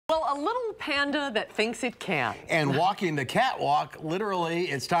Well, a little panda that thinks it can. And walking the catwalk, literally,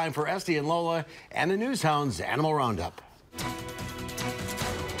 it's time for Estie and Lola and the News Hounds Animal Roundup.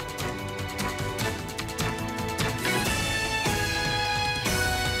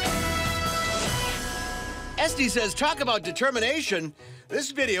 Estie says, talk about determination.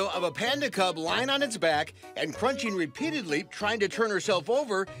 This video of a panda cub lying on its back and crunching repeatedly, trying to turn herself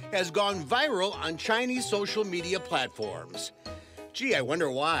over, has gone viral on Chinese social media platforms. Gee, I wonder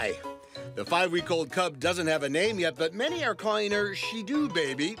why. The 5-week-old cub doesn't have a name yet, but many are calling her She-Do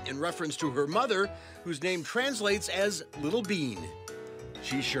Baby in reference to her mother, whose name translates as Little Bean.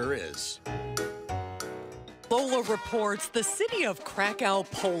 She sure is. Lola reports the city of Krakow,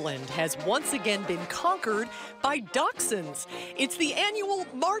 Poland has once again been conquered by dachshunds. It's the annual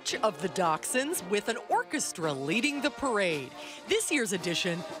March of the Dachshunds with an orchestra leading the parade. This year's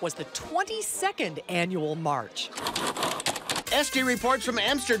edition was the 22nd annual march. Estie reports from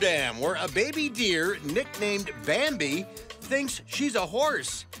Amsterdam, where a baby deer nicknamed Bambi thinks she's a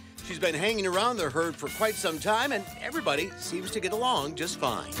horse. She's been hanging around the herd for quite some time, and everybody seems to get along just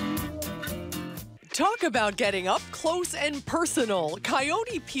fine. Talk about getting up close and personal.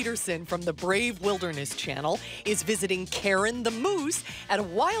 Coyote Peterson from the Brave Wilderness Channel is visiting Karen the moose at a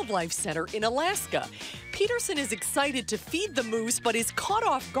wildlife center in Alaska. Peterson is excited to feed the moose, but is caught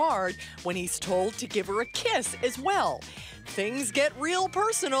off guard when he's told to give her a kiss as well. Things get real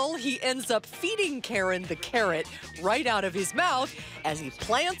personal. He ends up feeding Karen the carrot right out of his mouth as he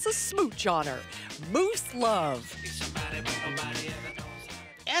plants a smooch on her. Moose love.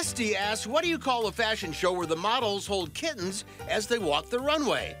 Estie asks, what do you call a fashion show where the models hold kittens as they walk the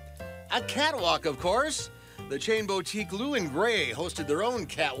runway? A catwalk, of course. The chain boutique Lou and Gray hosted their own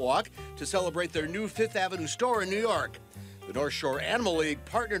catwalk to celebrate their new Fifth Avenue store in New York. The North Shore Animal League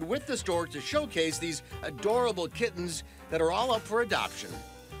partnered with the store to showcase these adorable kittens that are all up for adoption.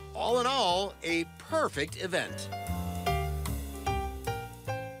 All in all, a perfect event.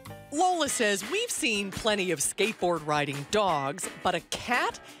 Lola says, we've seen plenty of skateboard riding dogs, but a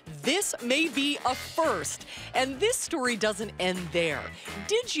cat? This may be a first. And this story doesn't end there.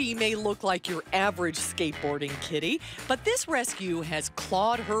 Digi may look like your average skateboarding kitty, but this rescue has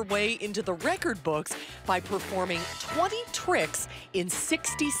clawed her way into the record books by performing 20 tricks in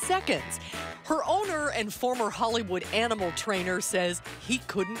 60 seconds. Her owner and former Hollywood animal trainer says he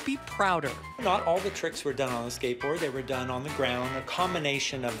couldn't be prouder. Not all the tricks were done on the skateboard. They were done on the ground, a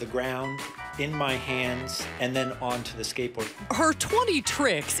combination of the ground, in my hands, and then onto the skateboard. Her 20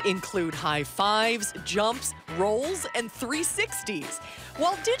 tricks include high fives, jumps, rolls, and 360s.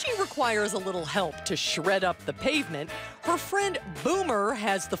 While Digi requires a little help to shred up the pavement, her friend Boomer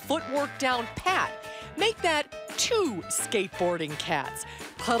has the footwork down pat. Make that 2 skateboarding cats.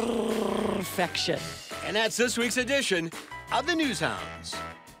 Perfection. And that's this week's edition of the News Hounds.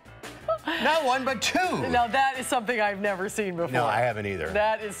 Not 1, but 2. Now, that is something I've never seen before. No, I haven't either.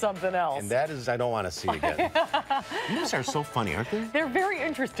 That is something else. And that is, I don't want to see again. News are so funny, aren't they? They're very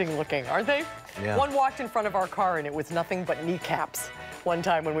interesting looking, aren't they? Yeah. One walked in front of our car, and it was nothing but kneecaps. One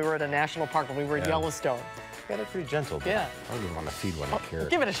time when we were at a national park, when we were in Yellowstone. Yeah, they're pretty gentle. Yeah. I don't even want to feed one a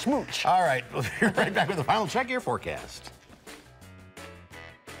carrot. Give it a smooch. All right, we'll be right back with the final check your forecast.